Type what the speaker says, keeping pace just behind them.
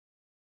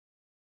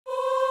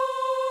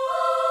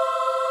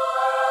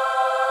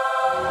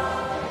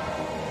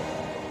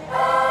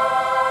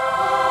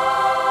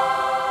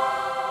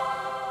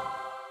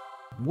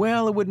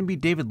it wouldn't be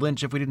David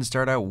Lynch if we didn't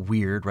start out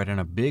weird right on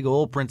a big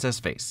old princess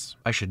face.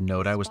 I should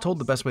note, I was told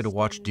the best way to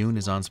watch Dune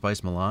is on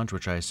Spice Melange,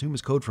 which I assume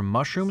is code for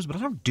mushrooms, but I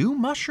don't do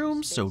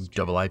mushrooms, so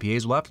double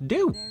IPAs will have to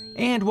do.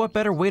 And what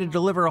better way to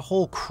deliver a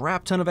whole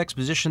crap ton of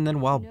exposition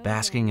than while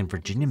basking in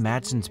Virginia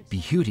Madsen's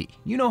beauty?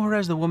 You know her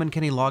as the woman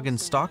Kenny Loggins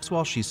stalks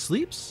while she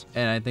sleeps,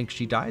 and I think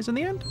she dies in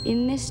the end?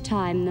 In this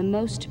time, the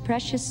most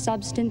precious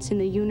substance in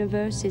the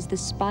universe is the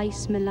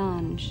spice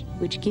melange,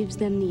 which gives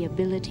them the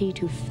ability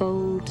to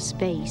fold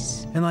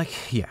space. And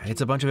yeah,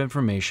 it's a bunch of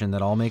information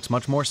that all makes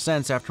much more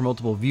sense after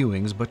multiple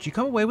viewings, but you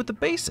come away with the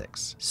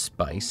basics.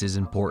 Spice is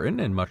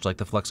important, and much like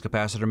the flux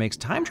capacitor makes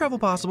time travel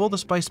possible, the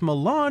spice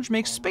melange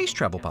makes space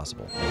travel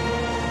possible.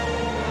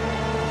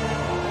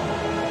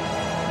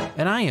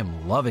 And I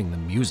am loving the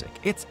music.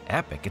 It's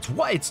epic. It's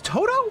what? It's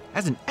Toto?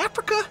 As in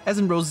Africa? As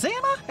in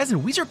Rosanna? As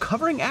in Weezer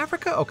covering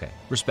Africa? Okay,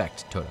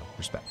 respect, Toto,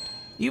 respect.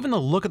 Even the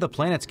look of the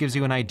planets gives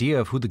you an idea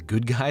of who the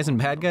good guys and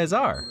bad guys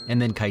are. And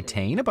then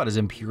Kitane, about as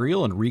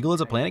imperial and regal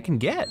as a planet can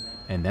get.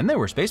 And then there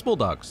were space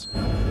bulldogs.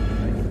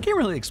 Can't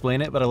really explain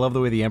it, but I love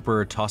the way the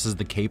Emperor tosses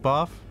the cape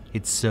off.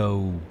 It's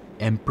so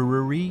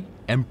emperor-y,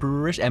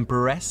 emperorish,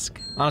 emperesque.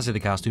 Honestly, the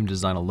costume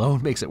design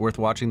alone makes it worth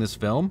watching this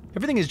film.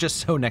 Everything is just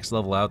so next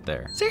level out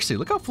there. Seriously,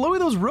 look how flowy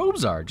those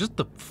robes are, just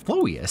the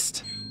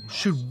flowiest.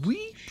 Should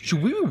we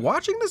be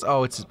watching this?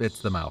 Oh, it's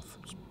the mouth.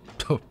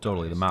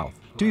 Totally the mouth.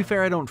 To be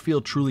fair, I don't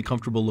feel truly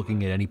comfortable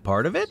looking at any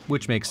part of it,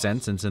 which makes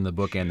sense since in the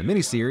book and the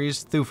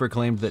miniseries, Thufir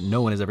claimed that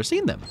no one has ever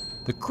seen them.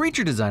 The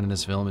creature design in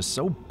this film is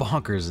so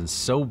bonkers and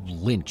so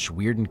Lynch,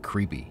 weird and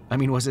creepy. I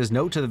mean, was his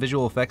note to the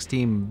visual effects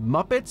team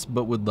Muppets,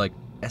 but with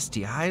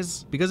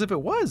STIs? Because if it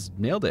was,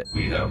 nailed it.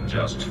 We have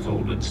just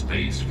folded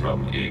space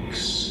from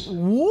X.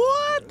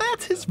 What?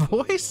 That's his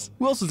voice?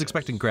 Who else was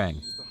expecting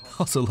Krang?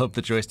 Also love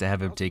the choice to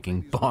have him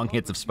taking bong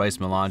hits of Spice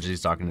Melange as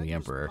he's talking to the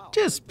Emperor.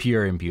 Just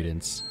pure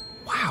impudence.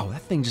 Wow,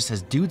 that thing just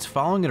has dudes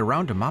following it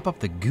around to mop up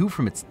the goo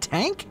from its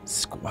tank?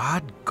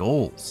 Squad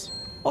goals.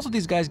 Also,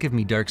 these guys give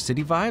me Dark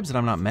City vibes, and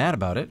I'm not mad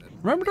about it.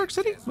 Remember Dark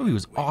City? The movie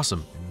was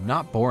awesome,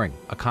 not boring.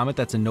 A comment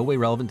that's in no way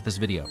relevant to this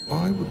video.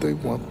 Why would they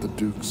want the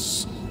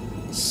Duke's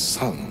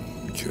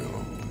son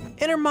killed?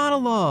 Inner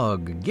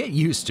monologue, get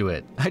used to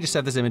it. I just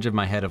have this image of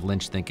my head of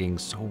Lynch thinking,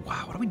 so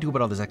wow, what do we do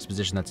about all this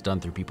exposition that's done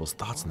through people's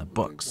thoughts in the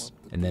books?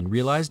 And then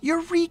realized,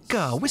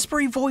 Eureka,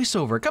 whispery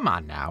voiceover, come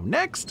on now,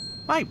 next.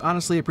 I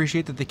honestly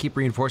appreciate that they keep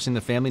reinforcing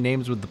the family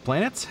names with the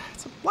planets.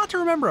 It's a lot to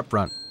remember up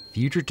front.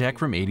 Future tech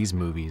from 80s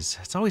movies.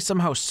 It's always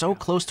somehow so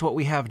close to what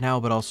we have now,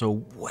 but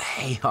also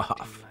way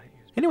off.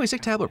 Anyway,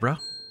 sick tablet, bro.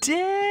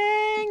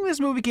 Dang, this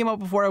movie came out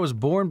before I was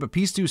born, but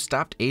Peace 2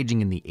 stopped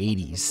aging in the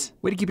 80s.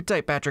 Way to keep it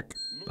tight, Patrick.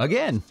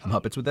 Again,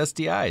 Muppets with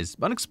STIs.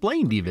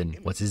 Unexplained even.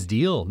 What's his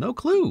deal? No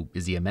clue.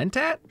 Is he a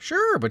mentat?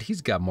 Sure, but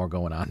he's got more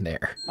going on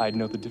there. I'd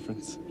know the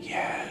difference.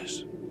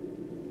 Yes.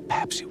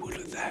 Perhaps he would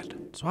have that.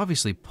 So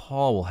obviously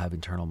Paul will have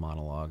internal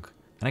monologue.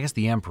 And I guess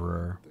the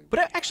Emperor. But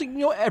actually, you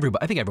know,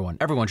 everybody. I think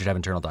everyone should have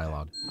internal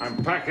dialogue.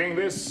 I'm packing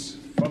this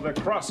for the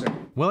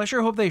crossing. Well, I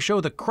sure hope they show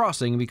the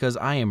crossing because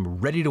I am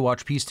ready to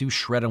watch Peace 2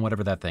 shred on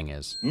whatever that thing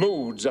is.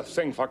 Mood's a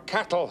thing for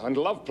cattle and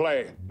love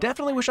play.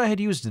 Definitely wish I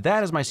had used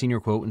that as my senior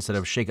quote instead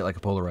of shake it like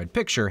a Polaroid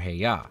picture, hey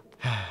ya.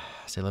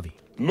 C'est la vie.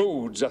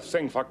 Mood's a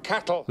thing for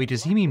cattle. Wait,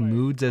 does he mean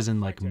moods as in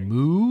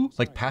moo?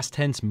 Like past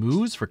tense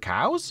moos for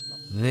cows?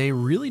 They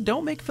really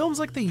don't make films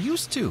like they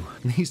used to.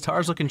 These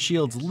TARS-looking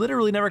shields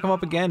literally never come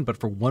up again, but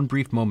for one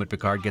brief moment,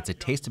 Picard gets a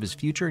taste of his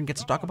future and gets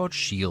to talk about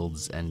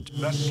shields and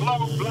The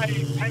slow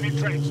blade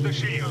penetrates the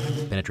shield.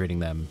 penetrating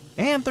them.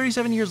 And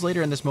 37 years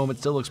later, and this moment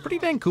still looks pretty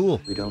dang cool.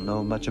 We don't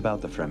know much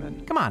about the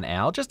Fremen. Come on,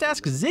 Al, just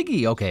ask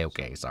Ziggy.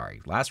 Okay,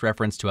 sorry. Last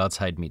reference to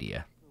outside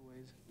media.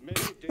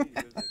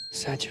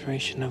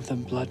 Saturation of the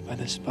blood by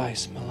the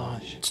spice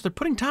melange. So they're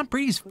putting Tom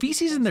Brady's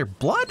feces in their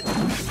blood?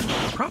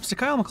 Props to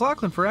Kyle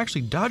MacLachlan for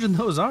actually dodging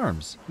those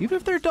arms. Even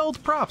if they're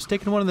dulled props,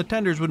 taking one of the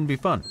tenders wouldn't be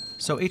fun.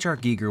 So H.R.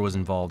 Giger was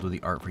involved with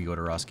the art for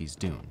Jodorowsky's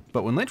Dune.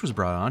 But when Lynch was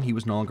brought on, he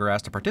was no longer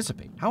asked to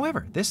participate.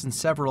 However, this and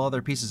several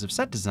other pieces of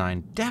set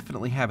design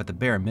definitely have at the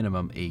bare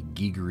minimum a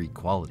Gigery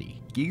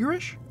quality.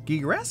 Gigerish?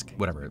 Gigeresque?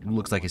 Whatever, it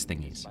looks like his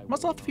thingies.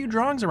 Must have left a few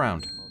drawings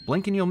around.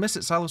 Blink and you'll miss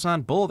it,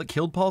 Silosan Bull that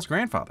killed Paul's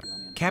grandfather.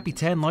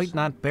 Capitan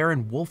Leutnant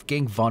Baron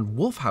Wolfgang von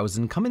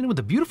Wolfhausen coming in with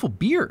a beautiful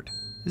beard.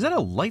 Is that a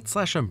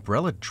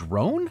light/umbrella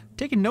drone?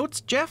 Taking notes,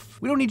 Jeff?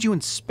 We don't need you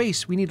in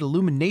space, we need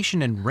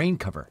illumination and rain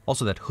cover.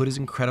 Also, that hood is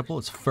incredible,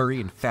 it's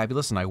furry and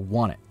fabulous, and I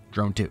want it.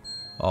 Drone 2.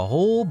 A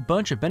whole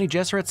bunch of Bene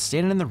Gesserits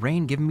standing in the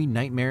rain giving me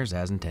nightmares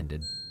as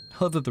intended.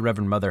 I love that the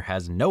Reverend Mother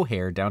has no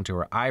hair down to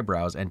her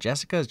eyebrows, and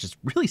Jessica is just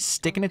really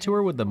sticking it to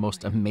her with the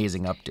most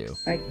amazing updo.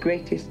 My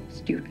greatest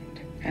student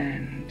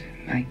and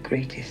my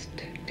greatest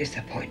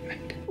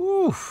disappointment.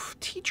 Oof,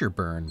 teacher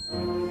burn.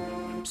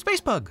 Space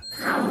Pug.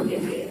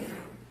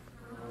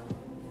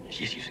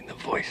 She's using the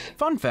voice.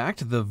 Fun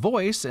fact, the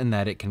voice, and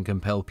that it can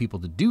compel people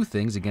to do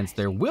things against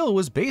their will,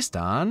 was based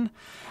on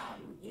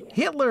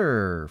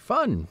Hitler.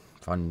 Fun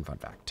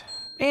fact.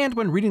 And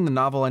when reading the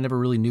novel, I never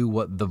really knew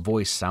what the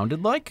voice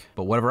sounded like,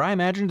 but whatever I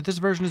imagined, this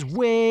version is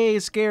way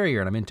scarier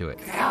and I'm into it.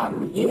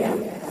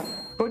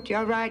 Put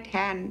your right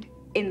hand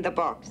in the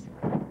box.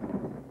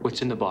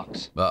 What's in the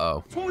box?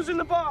 Uh-oh. Who's in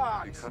the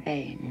box?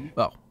 Pain.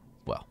 Oh,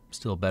 well,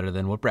 still better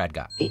than what Brad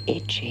got. The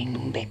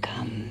itching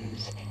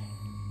becomes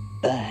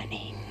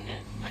burning.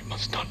 I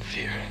must not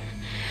fear.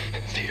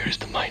 Fear is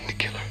the mind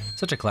killer.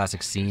 Such a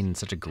classic scene and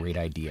such a great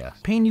idea.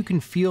 Pain you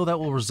can feel that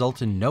will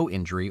result in no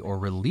injury, or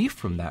relief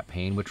from that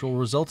pain which will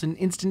result in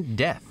instant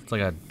death. It's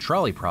like a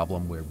trolley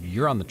problem where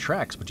you're on the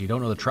tracks but you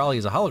don't know the trolley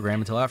is a hologram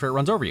until after it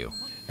runs over you.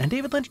 And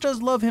David Lynch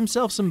does love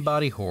himself some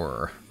body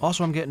horror.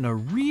 Also, I'm getting a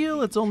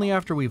real it's only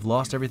after we've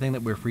lost everything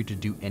that we're free to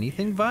do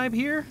anything vibe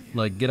here.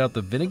 Like get out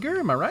the vinegar,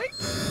 am I right?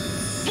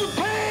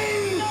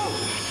 Pain!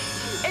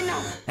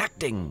 Enough!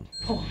 Acting.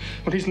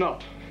 But he's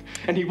not.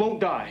 And he won't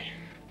die.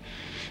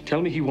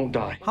 Tell me he won't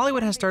die.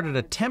 Hollywood has started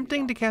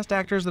attempting to cast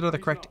actors that are the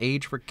correct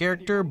age for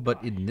character,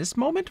 but in this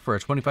moment, for a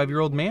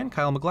 25-year-old man,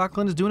 Kyle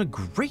MacLachlan is doing a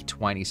great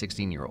whiny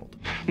 16-year-old.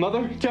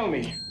 Mother, tell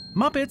me.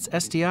 Muppets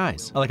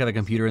STIs. I like how the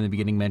computer in the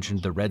beginning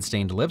mentioned the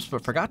red-stained lips,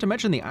 but forgot to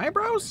mention the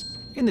eyebrows?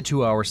 In the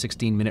 2-hour,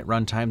 16-minute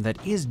runtime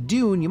that is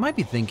Dune, you might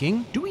be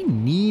thinking, do we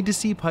need to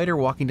see Piter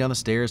walking down the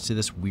stairs to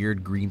this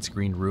weird green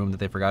screen room that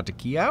they forgot to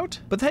key out?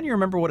 But then you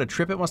remember what a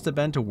trip it must have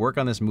been to work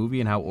on this movie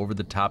and how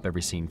over-the-top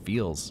every scene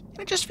feels. And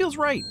it just feels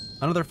right.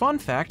 Another fun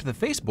fact, the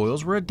face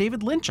boils were a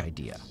David Lynch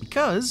idea.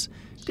 Because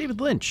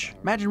David Lynch.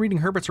 Imagine reading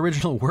Herbert's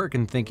original work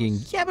and thinking,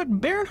 yeah, but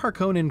Baron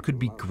Harkonnen could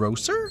be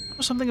grosser?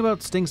 Or something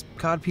about Sting's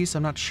codpiece,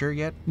 I'm not sure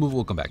yet.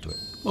 We'll come back to it.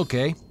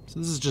 Okay, so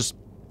this is just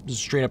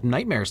straight up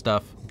nightmare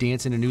stuff.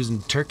 Dancing and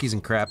oozing turkeys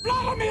and crap.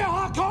 Vladimir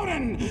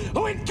Harkonnen,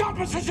 who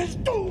encompasses his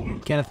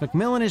doom! Kenneth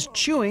McMillan is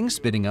chewing,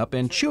 spitting up,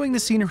 and chewing the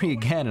scenery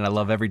again, and I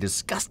love every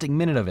disgusting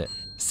minute of it.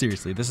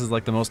 Seriously, this is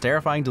like the most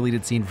terrifying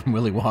deleted scene from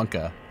Willy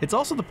Wonka. It's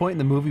also the point in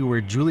the movie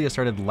where Julia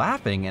started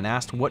laughing and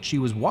asked what she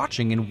was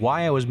watching and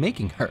why I was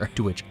making her,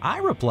 to which I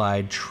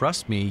replied,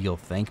 trust me, you'll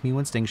thank me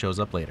when Sting shows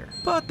up later.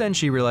 But then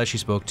she realized she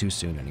spoke too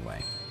soon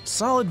anyway.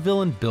 Solid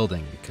villain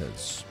building,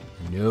 because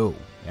no,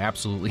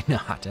 absolutely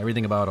not.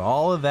 Everything about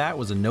all of that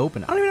was a nope,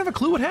 and I don't even have a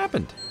clue what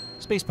happened.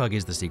 Space Pug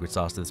is the secret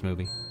sauce to this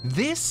movie.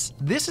 This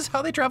is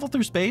how they travel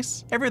through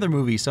space? Every other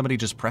movie, somebody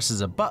just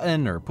presses a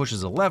button or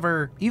pushes a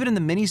lever. Even in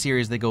the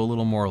miniseries, they go a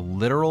little more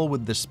literal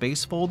with the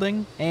space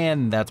folding,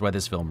 and that's why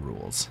this film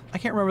rules. I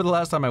can't remember the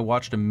last time I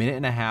watched a minute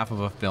and a half of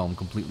a film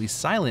completely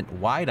silent,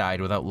 wide-eyed,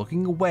 without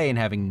looking away and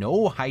having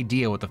no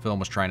idea what the film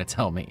was trying to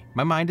tell me.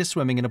 My mind is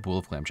swimming in a pool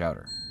of clam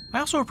chowder. I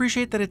also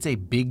appreciate that it's a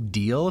big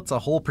deal. It's a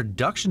whole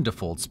production to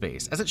fold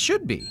space, as it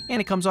should be. And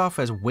it comes off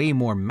as way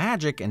more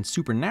magic and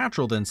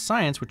supernatural than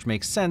science, which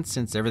makes sense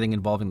since everything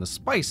involving the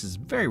spice is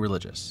very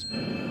religious.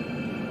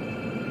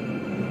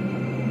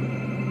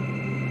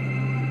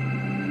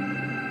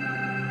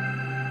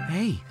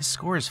 Hey, this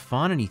score is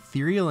fun and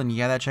ethereal, and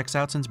yeah, that checks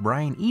out since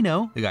Brian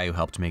Eno, the guy who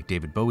helped make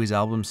David Bowie's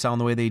albums sound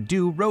the way they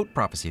do, wrote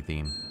Prophecy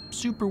Theme.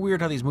 Super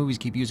weird how these movies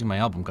keep using my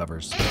album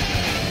covers.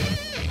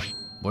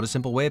 What a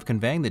simple way of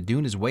conveying that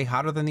Dune is way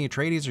hotter than the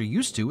Atreides are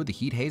used to with the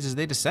heat haze as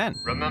they descend.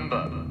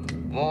 Remember,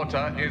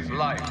 water is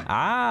life.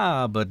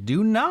 Ah, but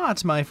do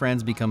not, my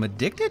friends, become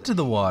addicted to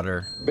the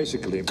water.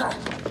 Basically,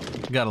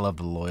 Gotta love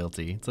the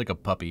loyalty. It's like a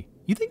puppy.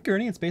 You think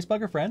Gurney and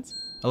Spacebug are friends?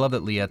 I love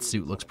that Liet's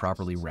suit looks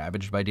properly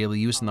ravaged by daily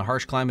use in the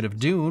harsh climate of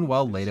Dune,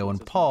 while Leto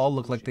and Paul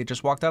look like they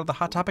just walked out of the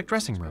Hot Topic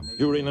dressing room.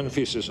 urine and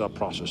feces are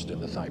processed in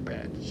the thigh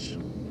pads.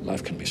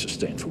 Life can be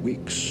sustained for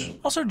weeks.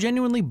 Also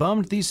genuinely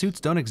bummed these suits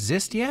don't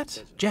exist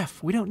yet.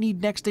 Jeff, we don't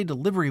need next day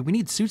delivery. We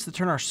need suits that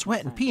turn our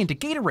sweat and pee into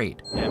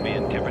Gatorade.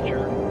 Ambient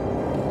temperature,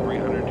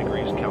 300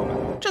 degrees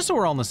Kelvin. Just so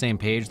we're all on the same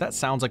page, that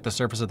sounds like the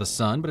surface of the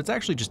sun, but it's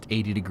actually just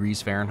 80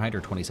 degrees Fahrenheit or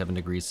 27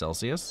 degrees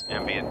Celsius.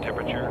 Ambient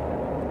temperature,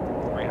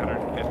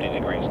 350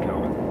 degrees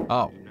Kelvin.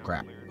 Oh,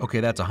 crap. Okay,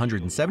 that's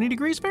 170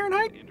 degrees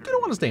Fahrenheit? I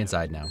don't want to stay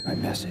inside now. My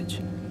message,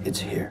 it's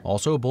here.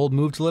 Also a bold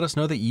move to let us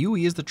know that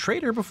Yui is the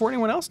traitor before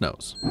anyone else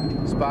knows.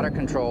 Spotter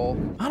control.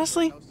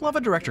 Honestly, love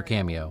a director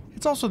cameo.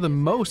 It's also the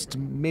most,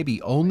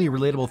 maybe only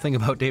relatable thing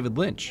about David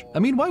Lynch. I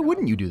mean, why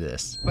wouldn't you do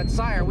this? But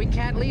sire, we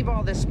can't leave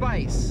all this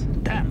spice.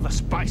 Damn the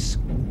spice!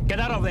 Get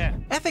out of there!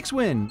 Ethics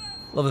win.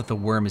 Love that the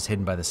worm is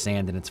hidden by the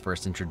sand in its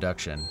first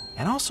introduction.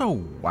 And also,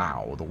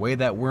 wow, the way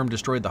that worm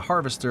destroyed the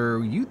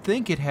harvester, you'd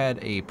think it had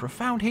a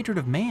profound hatred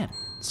of man.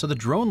 So the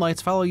drone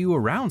lights follow you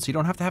around so you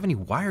don't have to have any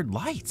wired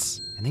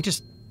lights. And they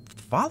just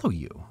follow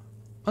you.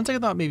 On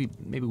second thought, maybe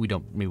we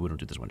don't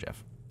do this one,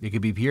 Jeff. It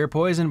could be pure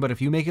poison, but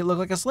if you make it look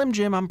like a Slim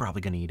Jim, I'm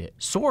probably gonna eat it.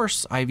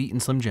 Source, I've eaten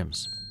Slim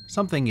Jims.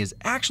 Something is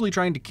actually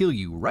trying to kill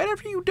you right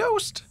after you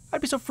dosed.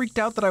 I'd be so freaked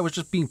out that I was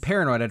just being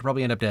paranoid I'd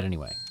probably end up dead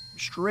anyway.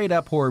 Straight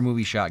up horror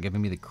movie shot,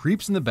 giving me the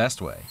creeps in the best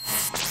way.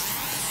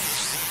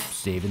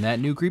 Saving that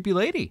new creepy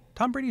lady.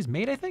 Tom Brady's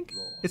maid, I think?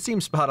 It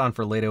seems spot on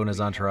for Leto and his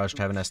entourage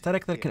to have an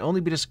aesthetic that can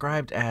only be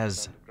described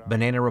as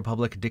Banana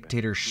Republic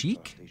dictator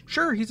chic.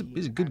 Sure, he's a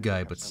good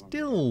guy, but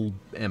still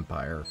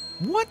Empire.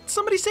 What?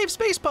 Somebody save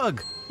Space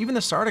Pug! Even the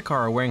Sardaukar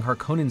are wearing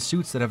Harkonnen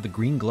suits that have the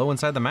green glow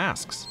inside the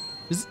masks.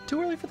 Is it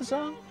too early for the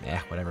song? Eh,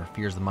 whatever.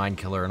 Fear's the mind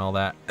killer and all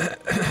that.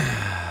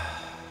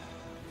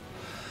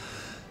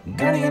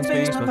 Gurney and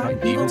Space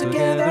Pug, evil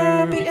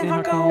together, beating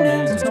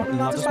Harkonnens and snorting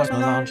lots of spice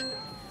melange.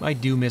 I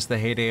do miss the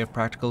heyday of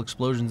practical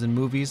explosions in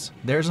movies.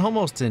 There's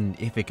almost an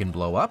if it can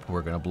blow up,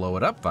 we're gonna blow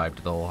it up vibe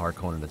to the whole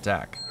Harkonnen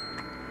attack.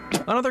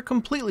 Another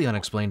completely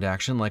unexplained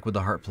action, like with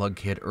the heart plug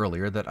kid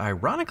earlier, that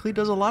ironically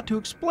does a lot to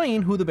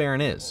explain who the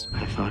Baron is.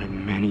 I thought of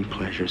many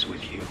pleasures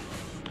with you.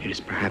 It is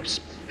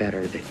perhaps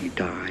better that you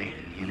die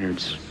in the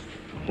innards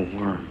of a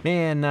worm.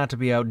 And not to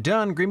be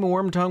outdone, Grima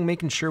Wormtongue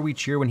making sure we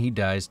cheer when he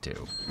dies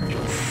too.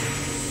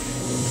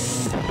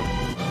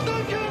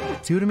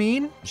 See what I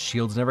mean?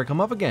 Shields never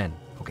come up again.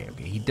 Okay,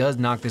 he does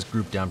knock this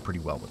group down pretty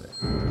well with it.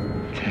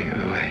 Take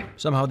it away.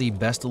 Somehow the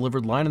best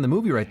delivered line in the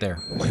movie right there.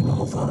 We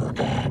will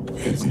forget.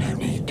 There's no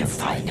need to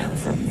fight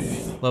over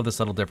me. Love the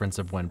subtle difference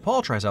of when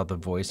Paul tries out the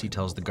voice, he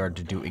tells the guard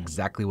to do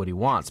exactly what he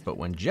wants, but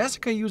when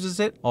Jessica uses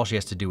it, all she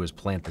has to do is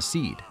plant the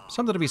seed.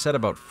 Something to be said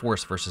about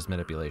force versus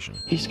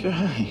manipulation. He's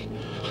gay.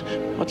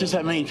 What does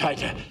that mean,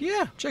 Peter?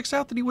 Yeah, checks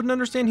out that he wouldn't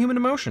understand human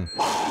emotion.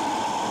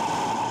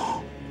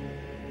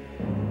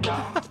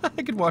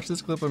 I could watch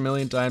this clip a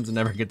million times and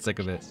never get sick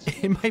of it.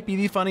 It might be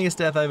the funniest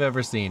death I've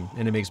ever seen,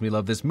 and it makes me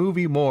love this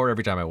movie more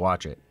every time I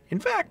watch it. In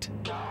fact,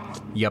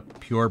 yep,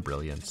 pure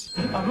brilliance.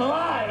 I'm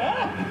alive,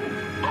 huh?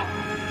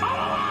 I'm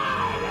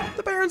alive!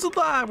 The Baron's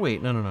alive!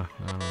 Wait, no.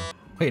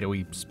 Wait, are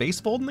we space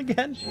folding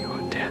again?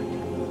 You're dead.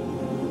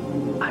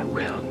 I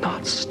will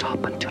not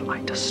stop until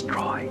I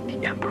destroy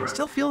the Emperor.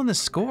 Still feeling this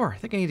score. I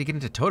think I need to get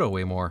into Toto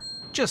way more.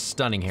 Just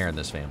stunning hair in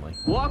this family.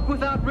 Walk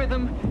without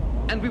rhythm,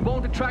 and we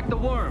won't attract the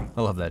worm.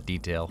 I love that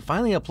detail.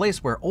 Finally a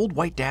place where old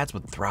white dads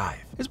would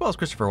thrive, as well as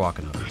Christopher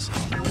Walken, obviously.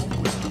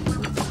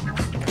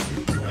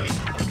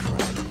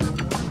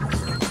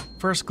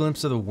 First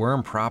glimpse of the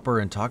worm proper,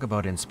 and talk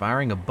about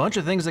inspiring a bunch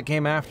of things that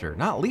came after,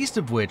 not least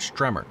of which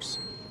Tremors.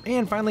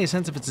 And finally a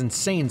sense of its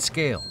insane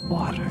scale.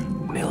 Water,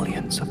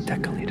 millions of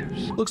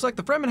decaliters. Looks like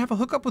the Fremen have a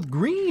hookup with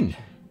Green.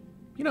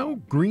 You know,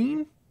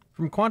 Green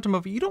from Quantum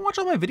of... You don't watch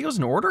all my videos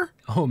in order?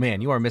 Oh man,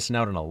 you are missing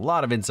out on a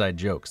lot of inside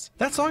jokes.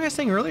 That song I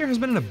sang earlier has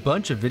been in a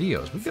bunch of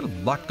videos. We've got a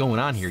lot going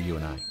on here, you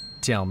and I.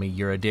 Tell me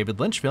you're a David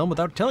Lynch film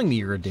without telling me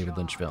you're a David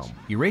Lynch film.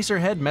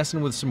 Eraserhead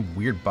messing with some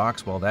weird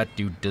box while that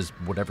dude does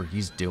whatever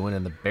he's doing,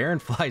 and the Baron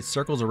flies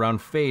circles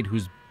around Fade,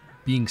 who's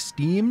being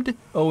steamed.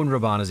 Oh, and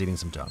Ravana's eating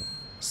some tongue.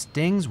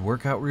 Sting's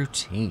workout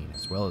routine,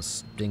 as well as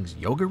Sting's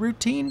yoga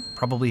routine,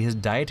 probably his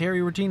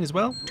dietary routine as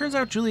well. Turns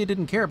out Julia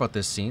didn't care about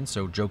this scene,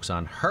 so joke's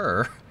on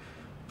her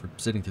for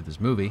sitting through this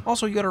movie.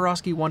 Also,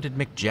 Jodorowsky wanted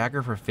Mick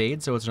Jagger for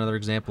Fade, so it's another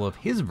example of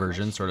his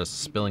version sort of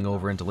spilling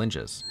over into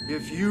Lynch's.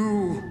 If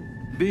you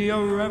be a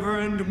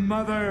reverend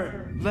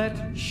mother,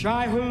 let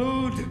Shai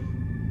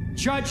Hulud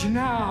judge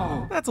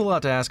now. That's a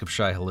lot to ask of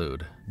Shai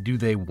Hulud. Do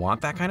they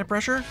want that kind of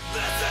pressure?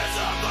 This is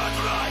a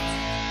birthright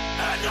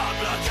and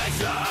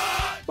obligation.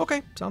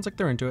 Okay, sounds like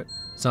they're into it.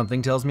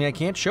 Something tells me I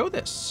can't show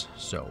this.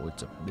 So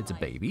it's a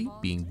baby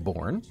being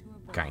born,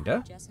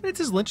 kinda. And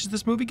it's as Lynch as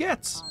this movie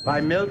gets. By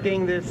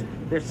milking this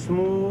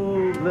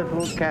smooth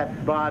little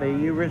cat body,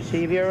 you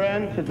receive your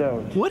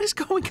antidote. What is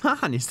going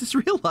on? Is this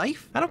real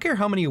life? I don't care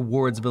how many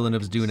awards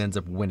Villeneuve's Dune ends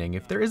up winning.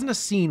 If there isn't a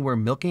scene where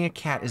milking a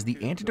cat is the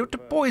antidote to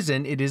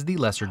poison, it is the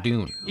lesser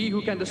Dune. He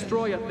who can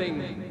destroy a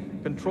thing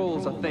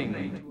controls a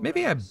thing.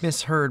 Maybe I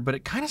misheard, but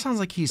it kind of sounds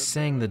like he's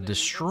saying the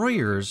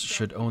destroyers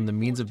should own the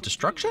means of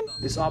destruction?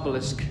 This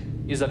obelisk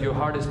is of your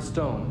hardest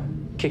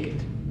stone. Kick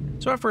it.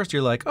 So at first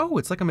you're like, oh,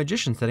 it's like a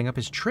magician setting up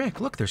his trick.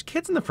 Look, there's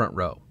kids in the front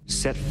row.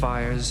 Set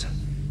fires,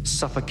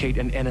 suffocate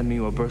an enemy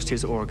or burst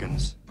his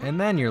organs.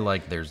 And then you're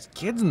like, there's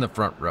kids in the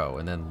front row.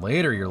 And then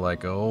later you're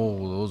like, oh,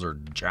 those are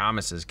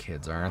Jamis's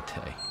kids, aren't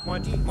they?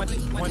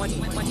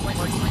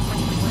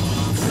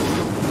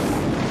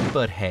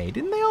 But hey,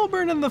 didn't they all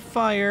burn in the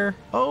fire?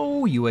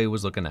 Oh, Yue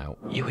was looking out.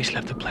 Yue's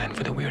left the plan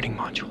for the weirding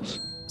modules.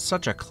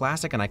 Such a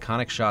classic and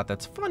iconic shot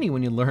that's funny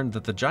when you learn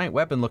that the giant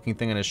weapon-looking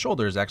thing on his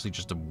shoulder is actually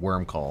just a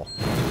worm call.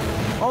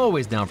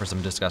 Always down for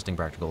some disgusting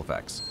practical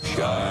effects.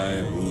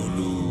 Shai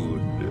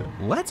Hulud.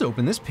 Let's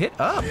open this pit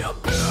up.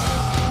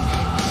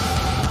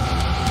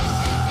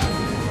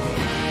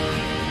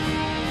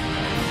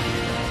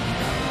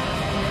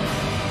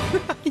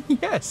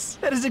 Yes,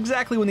 that is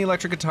exactly when the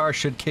electric guitar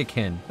should kick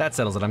in. That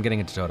settles it, I'm getting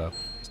into Toto.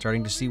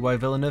 Starting to see why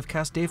Villeneuve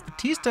cast Dave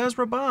Bautista as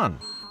Raban.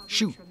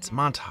 Shoot, it's a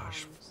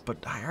montage, but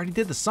I already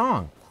did the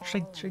song.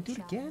 Should I do it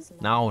again?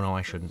 No,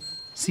 I shouldn't.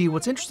 See,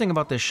 what's interesting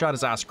about this shot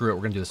is, screw it,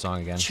 we're gonna do the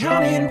song again.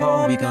 Johnny and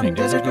Paul becoming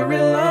desert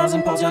gorillas,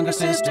 and Paul's younger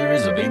sister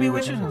is a baby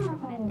witch.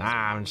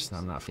 Nah,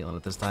 I'm not feeling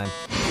it this time.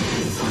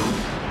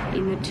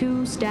 In the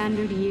 2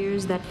 standard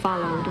years that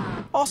followed.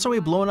 Also,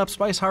 a blowing up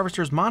Spice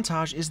Harvesters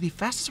montage is the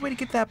fastest way to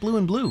get that blue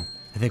and blue.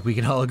 I think we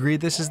can all agree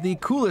this is the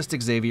coolest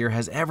Xavier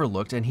has ever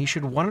looked, and he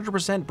should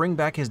 100% bring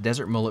back his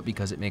desert mullet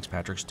because it makes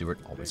Patrick Stewart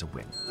always a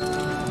win.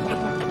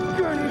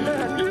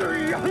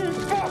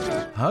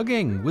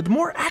 Hugging with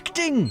more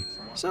acting!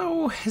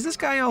 So, is this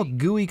guy all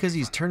gooey because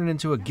he's turning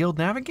into a guild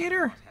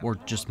navigator? Or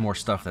just more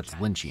stuff that's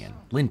Lynchian?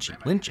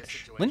 Lynchish?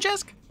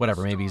 Lynchesque?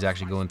 Whatever, maybe he's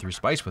actually going through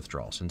spice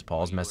withdrawal since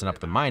Paul's messing up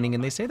the mining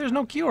and they say there's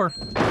no cure.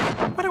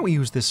 Why don't we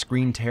use this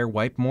screen tear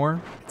wipe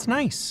more? It's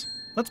nice.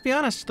 Let's be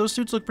honest, those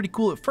suits look pretty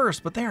cool at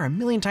first, but they are a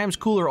million times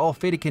cooler all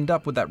Fadakined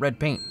up with that red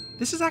paint.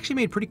 This is actually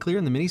made pretty clear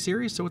in the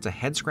miniseries, so it's a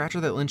head scratcher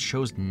that Lynch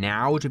chose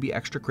now to be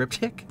extra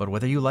cryptic. But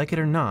whether you like it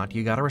or not,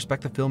 you gotta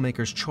respect the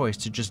filmmaker's choice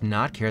to just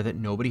not care that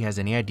nobody has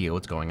any idea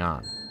what's going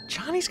on.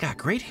 Johnny's got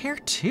great hair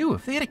too.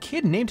 If they had a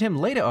kid and named him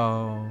Leda,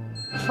 oh.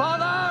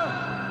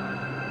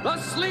 Father,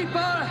 the sleeper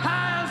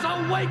has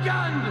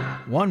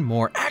awakened! One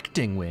more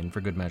acting win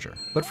for good measure.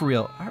 But for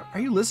real,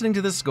 are you listening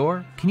to this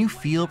score? Can you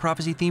feel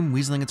prophecy theme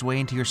weaseling its way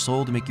into your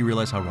soul to make you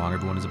realize how wrong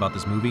everyone is about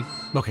this movie?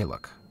 Okay,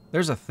 look.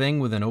 There's a thing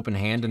with an open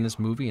hand in this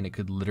movie, and it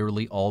could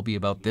literally all be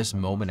about this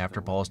moment after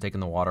Paul has taken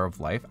the water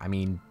of life. I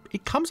mean,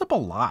 it comes up a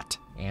lot,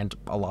 and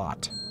a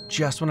lot.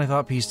 Just when I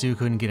thought Peace 2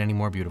 couldn't get any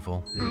more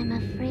beautiful. I'm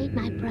afraid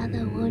my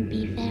brother won't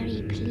be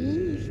very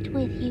pleased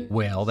with you.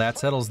 Well, that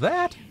settles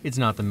that. It's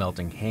not the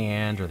melting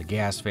hand, or the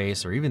gas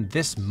face, or even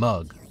this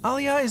mug.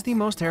 Alia is the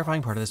most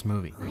terrifying part of this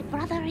movie. My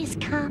brother is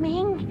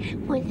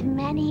coming with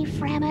many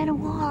Fremen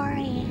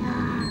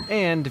warriors.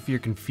 And if you're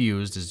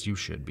confused, as you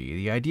should be,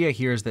 the idea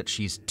here is that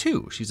she's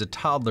 2. She's a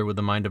toddler with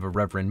the mind of a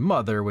reverend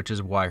mother, which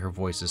is why her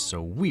voice is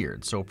so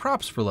weird. So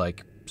props for,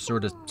 like,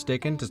 sort of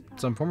sticking to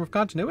some form of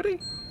continuity.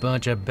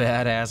 Bunch of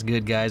badass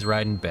good guys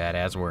riding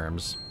badass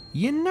worms.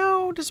 You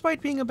know,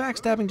 despite being a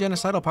backstabbing,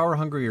 genocidal,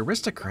 power-hungry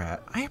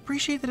aristocrat, I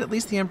appreciate that at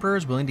least the Emperor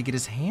is willing to get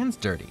his hands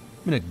dirty.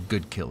 In a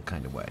good kill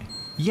kind of way.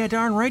 Yeah,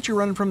 darn right you're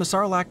running from the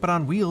Sarlacc, but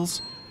on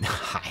wheels.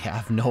 I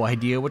have no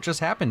idea what just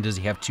happened. Does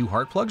he have 2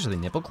 heart plugs or the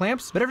nipple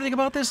clamps? But everything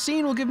about this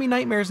scene will give me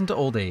nightmares into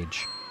old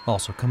age.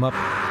 Also,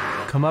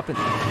 comeuppance.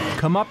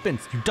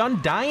 You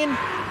done dying?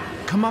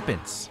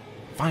 Comeuppance.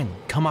 Finally,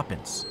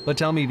 comeuppance. But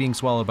tell me being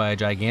swallowed by a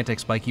gigantic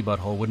spiky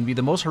butthole wouldn't be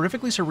the most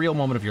horrifically surreal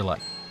moment of your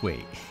life.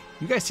 Wait,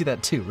 you guys see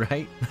that too,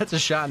 right? That's a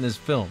shot in this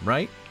film,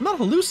 right? I'm not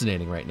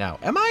hallucinating right now,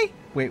 am I?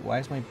 Wait, why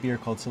is my beer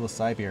called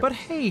psilocybin? But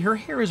hey, her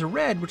hair is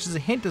red, which is a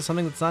hint of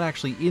something that's not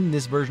actually in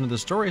this version of the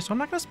story, so I'm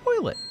not gonna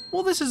spoil it.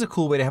 Well, this is a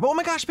cool way to have, oh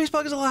my gosh,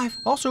 Spacebug is alive!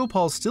 Also,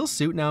 Paul's still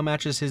suit now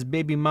matches his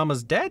baby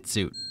mama's dad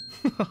suit.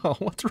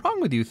 What's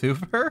wrong with you,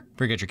 Thufir?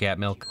 Forget your cat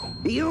milk.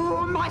 You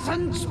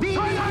mustn't speak!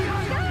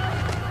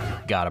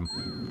 Got him.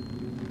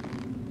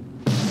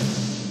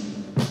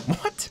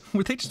 What?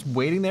 Were they just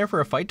waiting there for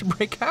a fight to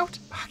break out?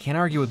 I can't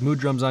argue with mood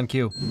drums on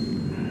cue.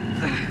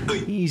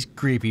 He's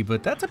creepy,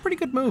 but that's a pretty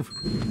good move.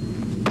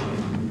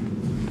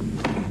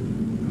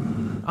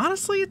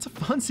 Honestly, it's a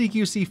fun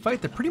CQC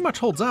fight that pretty much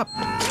holds up.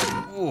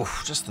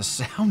 Oof, just the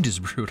sound is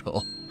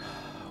brutal.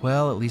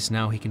 Well, at least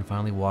now he can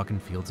finally walk in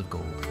fields of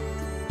gold.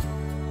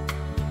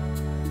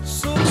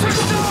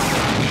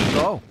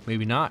 Oh,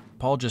 maybe not.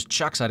 Paul just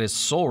chucks out his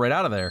soul right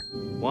out of there.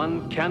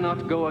 One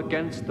cannot go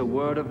against the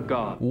word of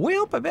God.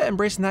 Well, I bet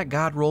embracing that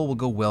God role will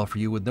go well for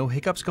you with no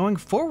hiccups going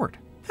forward.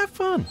 Have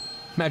fun.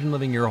 Imagine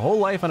living your whole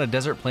life on a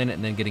desert planet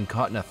and then getting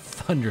caught in a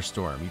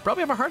thunderstorm. You'd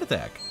probably have a heart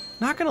attack.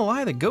 Not gonna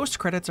lie, the ghost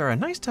credits are a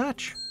nice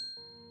touch.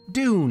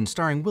 Dune,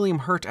 starring William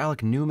Hurt,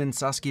 Alec Newman,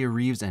 Saskia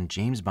Reeves, and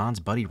James Bond's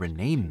buddy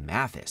Renee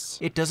Mathis.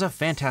 It does a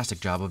fantastic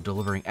job of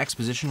delivering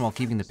exposition while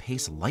keeping the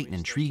pace light and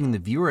intriguing the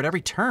viewer at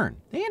every turn.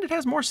 And it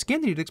has more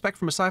skin than you'd expect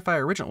from a sci-fi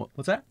original.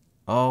 What's that?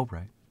 Oh,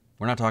 right.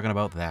 We're not talking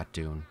about that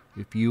Dune.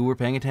 If you were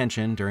paying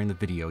attention during the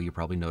video, you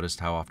probably noticed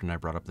how often I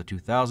brought up the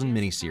 2000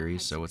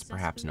 miniseries, so it's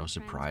perhaps no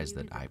surprise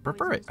that I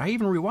prefer it. I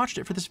even rewatched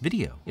it for this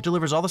video. It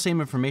delivers all the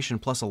same information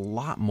plus a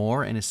lot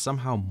more and is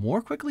somehow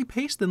more quickly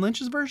paced than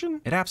Lynch's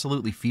version. It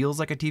absolutely feels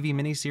like a TV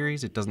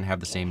miniseries. It doesn't have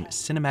the same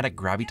cinematic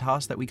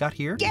gravitas that we got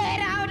here. Get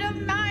out of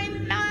my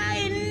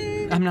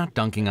mind! I'm not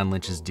dunking on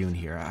Lynch's Dune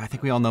here. I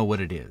think we all know what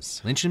it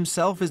is. Lynch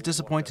himself is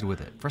disappointed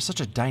with it. For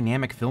such a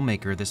dynamic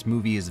filmmaker, this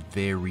movie is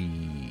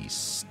very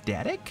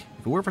static.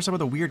 If it were for some of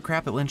the weird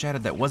crap that Lynch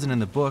added that wasn't in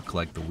the book,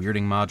 like the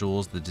weirding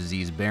modules, the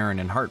disease baron,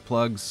 and heart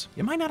plugs,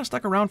 it might not have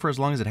stuck around for as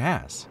long as it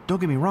has.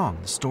 Don't get me wrong,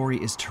 the story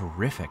is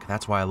terrific.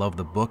 That's why I love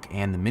the book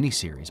and the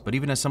miniseries. But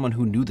even as someone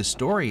who knew the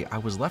story, I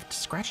was left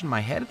scratching my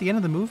head at the end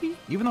of the movie,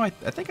 even though I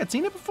think I'd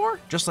seen it before.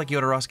 Just like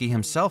Jodorowsky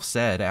himself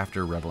said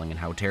after reveling in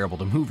how terrible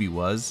the movie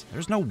was,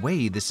 there's no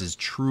way this is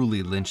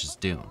truly Lynch's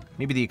Dune.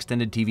 Maybe the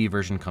extended TV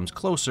version comes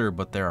closer,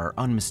 but there are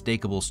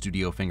unmistakable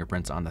studio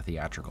fingerprints on the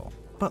theatrical.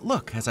 But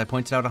look, as I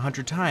pointed out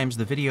 100 times,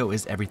 the video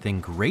is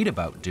everything great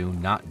about Dune,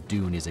 not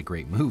Dune is a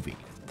great movie.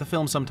 The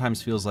film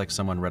sometimes feels like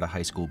someone read a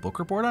high school book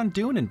report on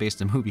Dune and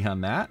based a movie on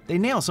that. They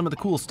nail some of the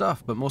cool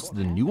stuff, but most of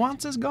the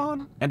nuance is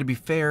gone. And to be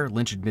fair,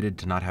 Lynch admitted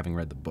to not having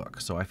read the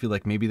book, so I feel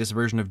like maybe this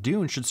version of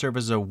Dune should serve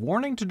as a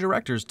warning to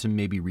directors to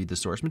maybe read the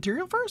source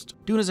material first.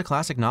 Dune is a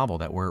classic novel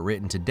that, were it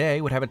written today,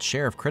 would have its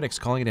share of critics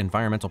calling it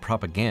environmental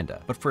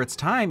propaganda. But for its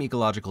time,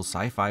 ecological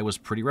sci-fi was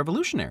pretty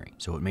revolutionary,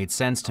 so it made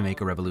sense to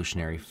make a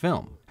revolutionary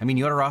film. I mean,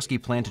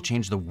 Jodorowsky planned to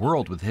change the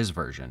world with his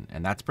version,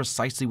 and that's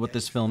precisely what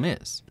this film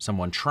is.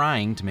 Someone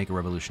trying to make a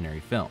revolutionary revolutionary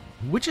film.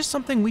 Which is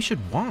something we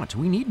should want.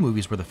 We need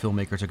movies where the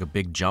filmmaker took a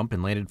big jump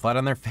and landed flat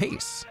on their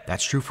face.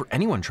 That's true for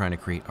anyone trying to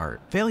create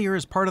art. Failure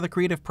is part of the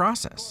creative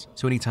process.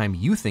 So anytime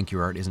you think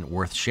your art isn't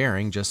worth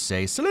sharing, just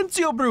say,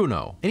 Silenzio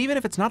Bruno! And even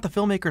if it's not the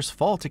filmmaker's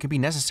fault, it can be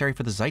necessary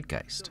for the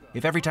zeitgeist.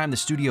 If every time the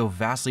studio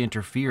vastly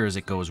interferes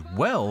it goes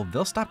well,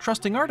 they'll stop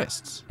trusting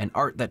artists. And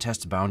art that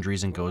tests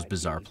boundaries and goes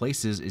bizarre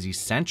places is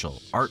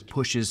essential. Art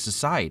pushes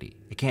society.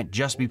 It can't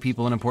just be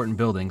people in important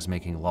buildings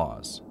making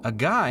laws. A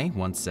guy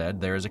once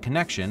said there is a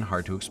connection,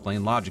 hard to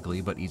explain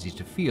logically but easy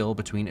to feel,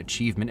 between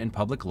achievement in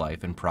public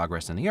life and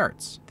progress in the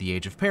arts. The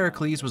age of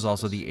Pericles was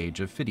also the age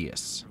of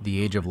Phidias.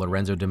 The age of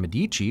Lorenzo de'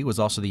 Medici was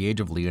also the age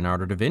of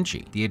Leonardo da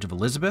Vinci. The age of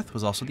Elizabeth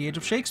was also the age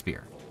of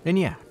Shakespeare. And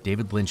yeah,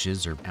 David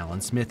Lynch's or Alan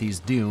Smithy's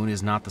Dune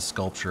is not the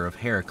sculpture of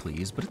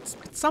Heracles, but it's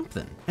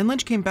something. And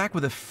Lynch came back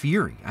with a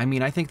fury. I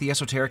mean, I think the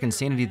esoteric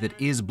insanity that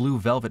is Blue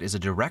Velvet is a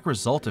direct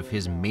result of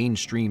his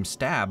mainstream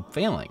stab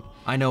failing.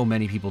 I know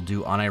many people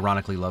do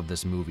unironically love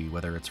this movie,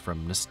 whether it's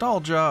from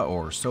nostalgia,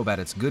 or so bad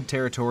it's good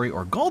territory,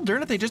 or gall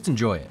darn it, they just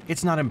enjoy it.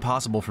 It's not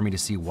impossible for me to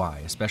see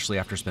why, especially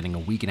after spending a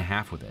week and a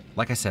half with it.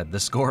 Like I said, the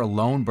score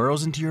alone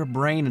burrows into your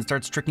brain and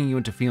starts tricking you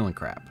into feeling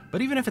crap.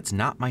 But even if it's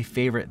not my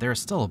favorite, there is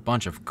still a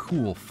bunch of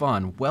cool,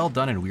 fun, well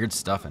done and weird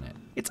stuff in it.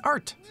 It's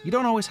art. You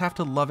don't always have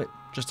to love it,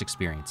 just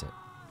experience it.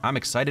 I'm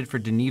excited for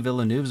Denis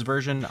Villeneuve's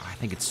version. I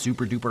think it's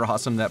super duper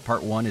awesome that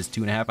part 1 is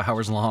 2.5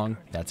 hours long.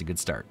 That's a good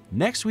start.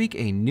 Next week,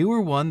 a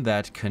newer one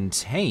that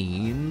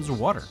contains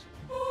water.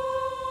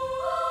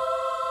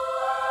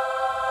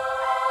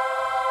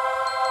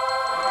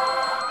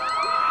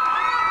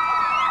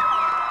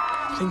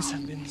 Things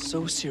have been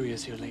so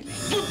serious here lately.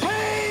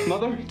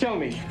 Mother, tell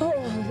me. Oh,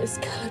 the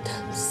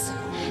skeletons.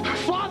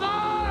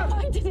 Father!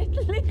 Why did it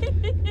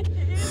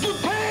leave?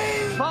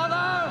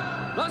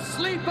 Father, the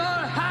sleeper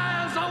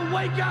has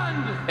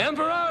awakened!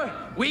 Emperor,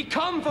 we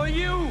come for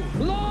you!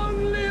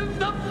 Long live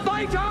the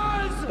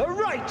fighters! The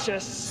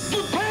righteous!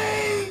 The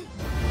pain!